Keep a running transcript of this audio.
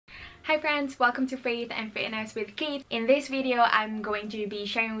Hi friends, welcome to Faith and Fitness with Kate. In this video, I'm going to be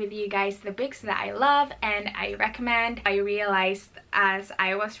sharing with you guys the books that I love and I recommend. I realized as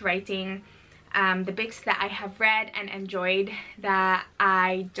I was writing the books that I have read and enjoyed that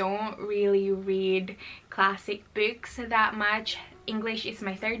I don't really read classic books that much. English is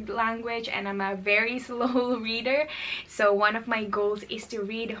my third language and I'm a very slow reader, so one of my goals is to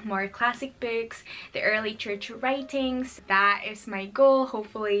read more classic books, the early church writings. That is my goal.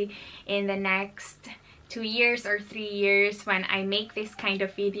 Hopefully in the next 2 years or 3 years, when I make this kind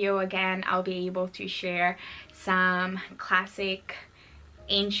of video again, I'll be able to share some classic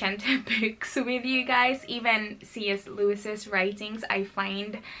ancient books with you guys. Even C.S. Lewis's writings I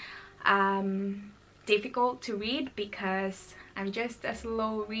find difficult to read because I'm just a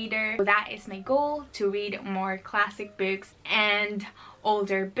slow reader. So that is my goal, to read more classic books and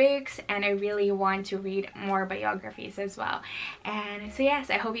older books, and I really want to read more biographies as well. And so yes,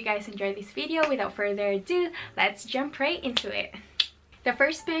 I hope you guys enjoyed this video. Without further ado, let's jump right into it. The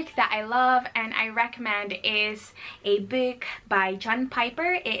first book that I love and I recommend is a book by John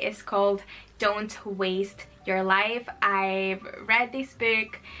Piper. It is called Don't Waste Your Life. I've read this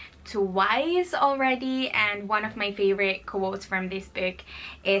book twice already, and one of my favorite quotes from this book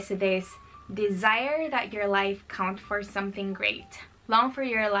is this: "Desire that your life count for something great. Long for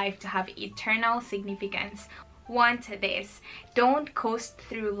your life to have eternal significance. Want this. Don't coast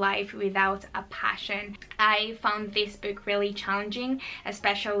through life without a passion." I found this book really challenging,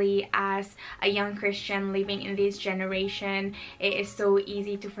 especially as a young Christian living in this generation. It is so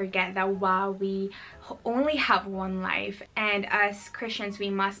easy to forget that wow, we only have one life, and as Christians we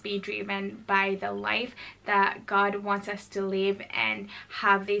must be driven by the life that God wants us to live and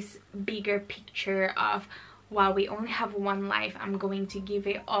have this bigger picture of wow, we only have one life. I'm going to give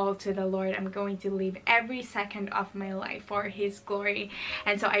it all to the Lord. I'm going to live every second of my life for His glory.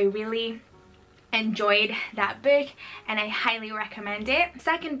 And so I really enjoyed that book and I highly recommend it.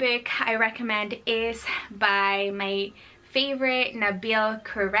 Second book I recommend is by my favorite Nabil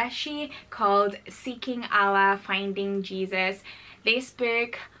Qureshi, called Seeking Allah, Finding Jesus. This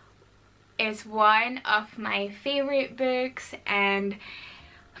book is one of my favorite books, and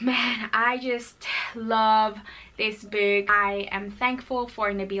man, I just love this book. I am thankful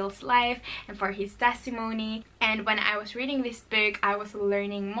for Nabil's life and for his testimony, and when I was reading this book I was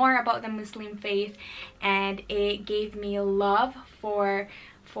learning more about the Muslim faith, and it gave me love for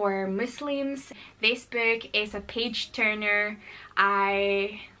Muslims. This book is a page turner.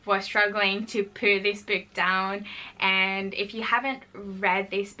 I was struggling to put this book down, and if you haven't read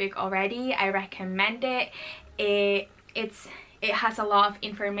this book already, I recommend it. It has a lot of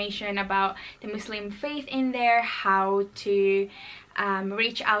information about the Muslim faith in there, how to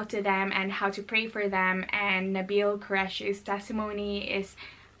reach out to them and how to pray for them, and Nabil Qureshi's testimony is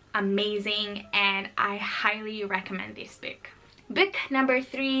amazing and I highly recommend this book. Book number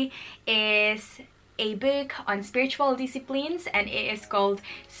 3 is a book on spiritual disciplines, and it is called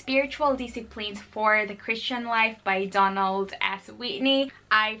Spiritual Disciplines for the Christian Life by Donald S. Whitney.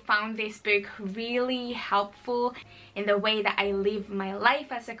 I found this book really helpful in the way that I live my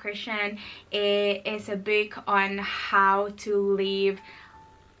life as a Christian. It is a book on how to live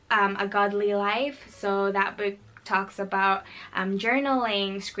a godly life. So that book talks about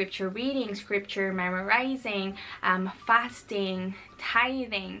journaling, scripture reading, scripture memorizing, fasting,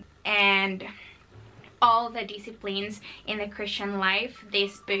 tithing, and all the disciplines in the Christian life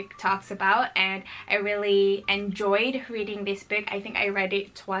this book talks about, and I really enjoyed reading this book. I think I read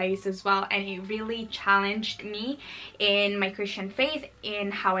it twice as well, and it really challenged me in my Christian faith, in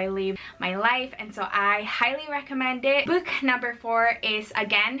how I live my life, and so I highly recommend it. Book number 4 is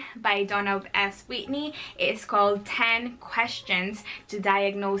again by Donald S. Whitney. It is called 10 Questions to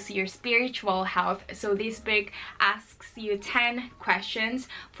Diagnose Your Spiritual Health. So this book asks you 10 questions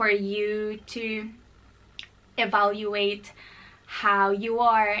for you to evaluate how you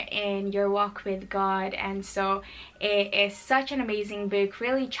are in your walk with God, and so it is such an amazing book,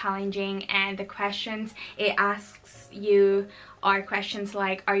 really challenging, and the questions it asks you are questions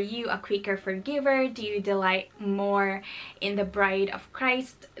like: are you a quicker forgiver? Do you delight more in the bride of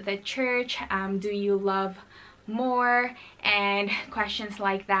Christ, the church? Do you love more? And questions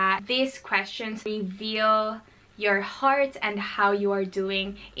like that. These questions reveal your heart and how you are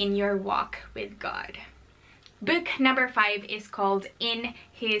doing in your walk with God. Book number 5 is called In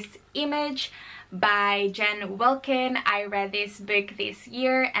His Image by Jen Wilkin. I read this book this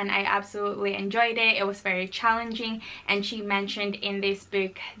year and I absolutely enjoyed it. It was very challenging, and she mentioned in this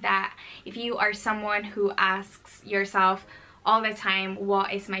book that if you are someone who asks yourself all the time,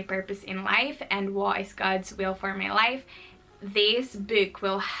 what is my purpose in life and what is God's will for my life, this book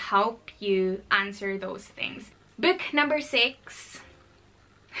will help you answer those things. Book number 6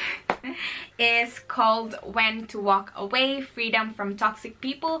 is called When to Walk Away, Freedom from Toxic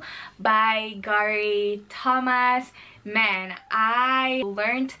People by Gary Thomas. Man, I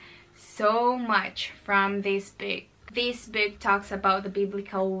learned so much from this book. This book talks about the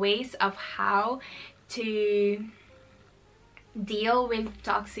biblical ways of how to deal with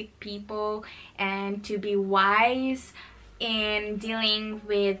toxic people and to be wise in dealing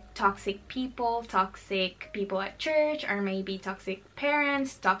with toxic people at church, or maybe toxic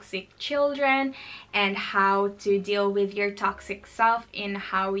parents, toxic children, and how to deal with your toxic self in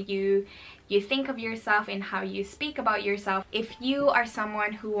how you think of yourself and how you speak about yourself. If you are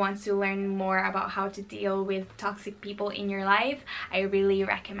someone who wants to learn more about how to deal with toxic people in your life, I really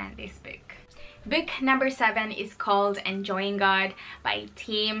recommend this book. Book number 7 is called Enjoying God by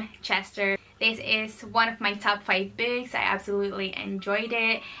Tim Chester. This is one of my top 5 books. I absolutely enjoyed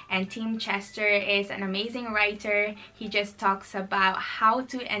it, and Tim Chester is an amazing writer. He just talks about how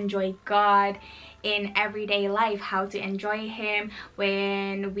to enjoy God in everyday life, how to enjoy Him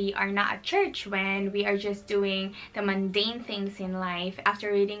when we are not at church, when we are just doing the mundane things in life.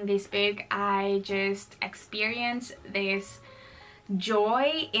 After reading this book, I just experienced this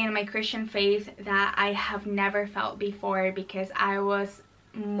joy in my Christian faith that I have never felt before, because I was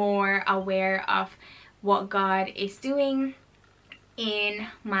more aware of what God is doing in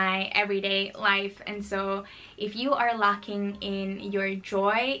my everyday life. And so if you are lacking in your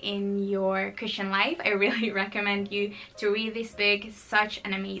joy in your Christian life, I really recommend you to read this book. Such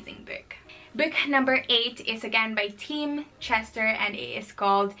an amazing book. Book number 8 is again by Tim Chester, and it is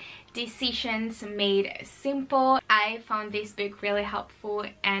called Decisions Made Simple. I found this book really helpful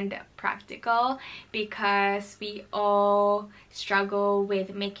and practical because we all struggle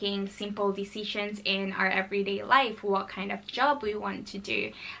with making simple decisions in our everyday life. What kind of job we want to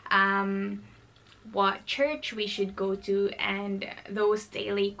do, what church we should go to, and those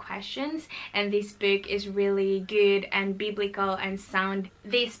daily questions. And this book is really good and biblical and sound.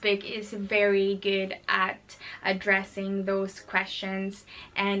 This book is very good at addressing those questions,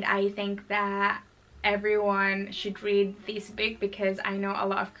 and I think that everyone should read this book, because I know a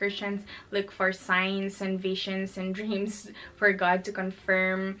lot of Christians look for signs and visions and dreams for God to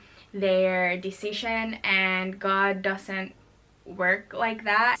confirm their decision, and God doesn't work like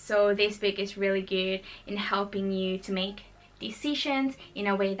that. So this book is really good in helping you to make decisions in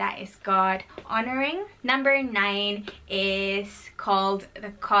a way that is God honoring. Number 9 is called The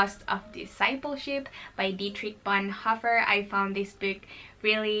Cost of Discipleship by Dietrich Bonhoeffer. I found this book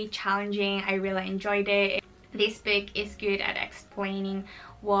really challenging. I really enjoyed it. This book is good at explaining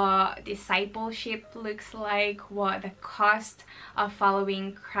what discipleship looks like, what the cost of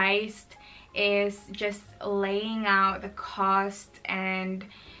following Christ is, just laying out the cost and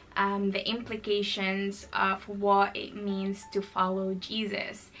the implications of what it means to follow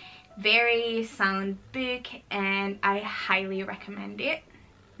Jesus. Very sound book, and I highly recommend it.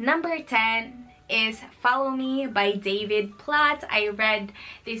 Number 10 is Follow Me by David Platt. I read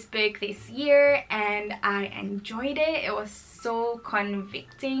this book this year and I enjoyed it. It was so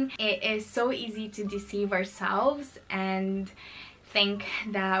convicting. It is so easy to deceive ourselves and think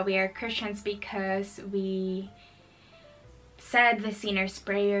that we are Christians because we said the sinner's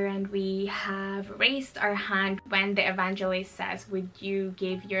prayer and we have raised our hand when the evangelist says, would you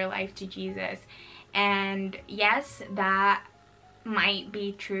give your life to Jesus? And yes, that might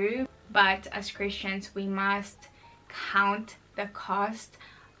be true, but as Christians we must count the cost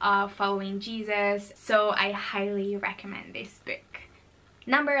of following Jesus. So I highly recommend this book.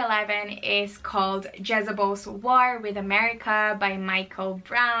 Number 11 is called Jezebel's War with America by Michael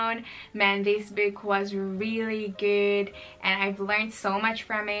Brown. Man, this book was really good and I've learned so much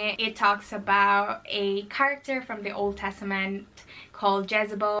from it. It talks about a character from the Old Testament called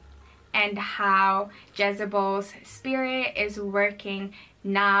Jezebel and how Jezebel's spirit is working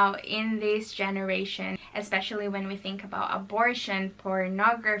now in this generation, especially when we think about abortion,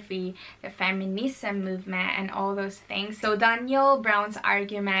 pornography, the feminism movement, and all those things. So Daniel Brown's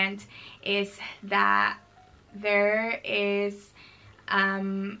argument is that there is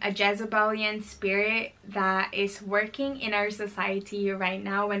a Jezebelian spirit that is working in our society right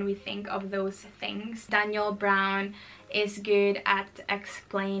now when we think of those things. Daniel Brown is good at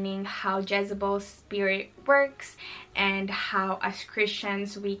explaining how Jezebel's spirit works and how as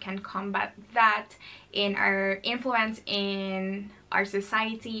Christians we can combat that in our influence in our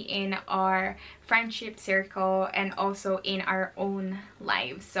society, in our friendship circle, and also in our own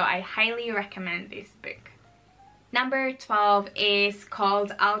lives. So I highly recommend this book. Number 12 is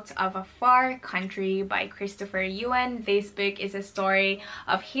called Out of a Far Country by Christopher Yuan. This book is a story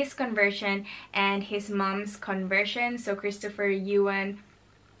of his conversion and his mom's conversion. So Christopher Yuan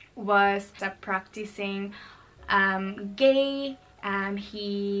was a practicing gay.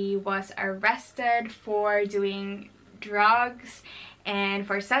 He was arrested for doing drugs and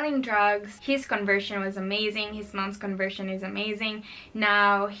for selling drugs. His conversion was amazing. His mom's conversion is amazing.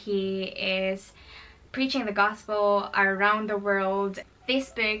 Now he is preaching the gospel around the world. This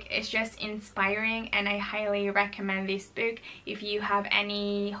book is just inspiring and I highly recommend this book if you have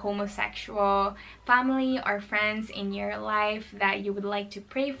any homosexual family or friends in your life that you would like to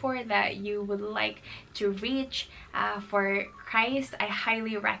pray for, that you would like to reach for Christ. I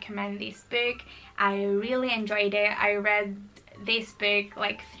highly recommend this book. I really enjoyed it. I read this book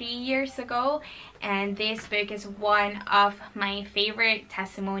like 3 years ago and this book is one of my favorite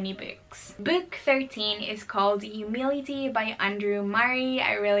testimony books. Book 13 is called Humility by Andrew Murray.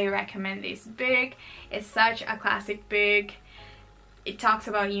 I really recommend this book. It's such a classic book. It talks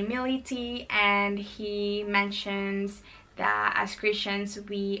about humility and he mentions that as Christians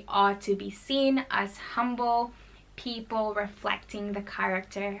we ought to be seen as humble people reflecting the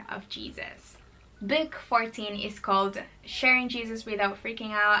character of Jesus. Book 14 is called Sharing Jesus Without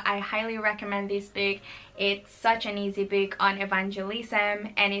Freaking Out. I highly recommend this book. It's such an easy book on evangelism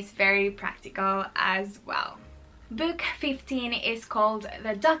and it's very practical as well. Book 15 is called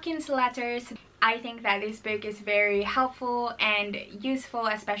The Dawkins Letters. I think that this book is very helpful and useful,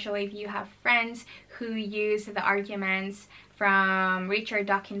 especially if you have friends who use the arguments from Richard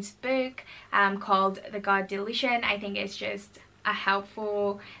Dawkins' book called The God Delusion. I think it's just a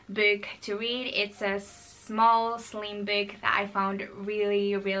helpful book to read. It's a small, slim book that I found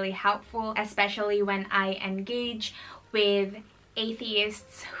really helpful, especially when I engage with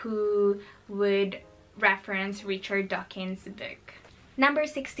atheists who would reference Richard Dawkins' book. Number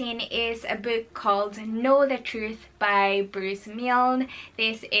 16 is a book called Know the Truth by Bruce Milne.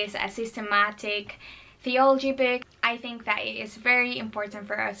 This is a systematic theology book. I think that it is very important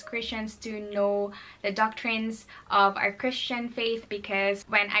for us Christians to know the doctrines of our Christian faith, because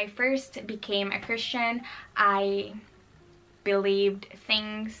when I first became a Christian, I believed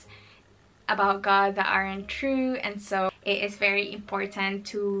things about God that aren't true, and so it is very important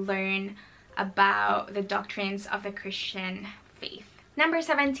to learn about the doctrines of the Christian faith. Number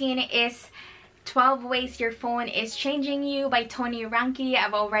 17 is 12 Ways Your Phone is Changing You by Tony Reinke.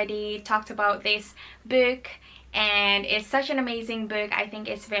 I've already talked about this book and it's such an amazing book. I think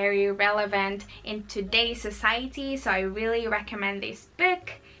it's very relevant in today's society, so I really recommend this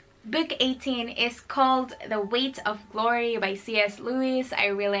book. Book 18 is called The Weight of Glory by C.S. Lewis. I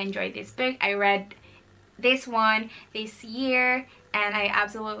really enjoyed this book. I read this one this year and I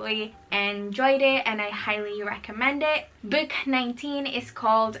absolutely enjoyed it and I highly recommend it. Book 19 is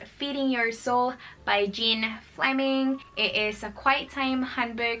called Feeding Your Soul by Jean Fleming. It is a quiet time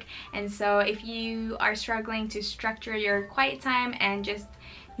handbook, and so if you are struggling to structure your quiet time and just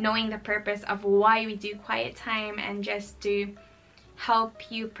knowing the purpose of why we do quiet time and just to help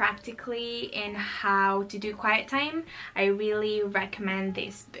you practically in how to do quiet time, I really recommend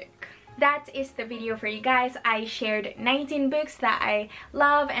this book. That is the video for you guys. I shared 19 books that I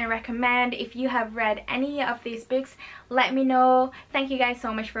love and recommend. If you have read any of these books, let me know. Thank you guys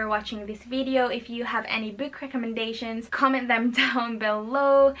so much for watching this video. If you have any book recommendations, comment them down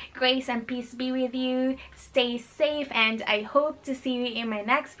below. Grace and peace be with you. Stay safe and I hope to see you in my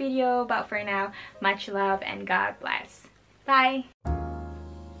next video. But for now, much love and God bless. Bye!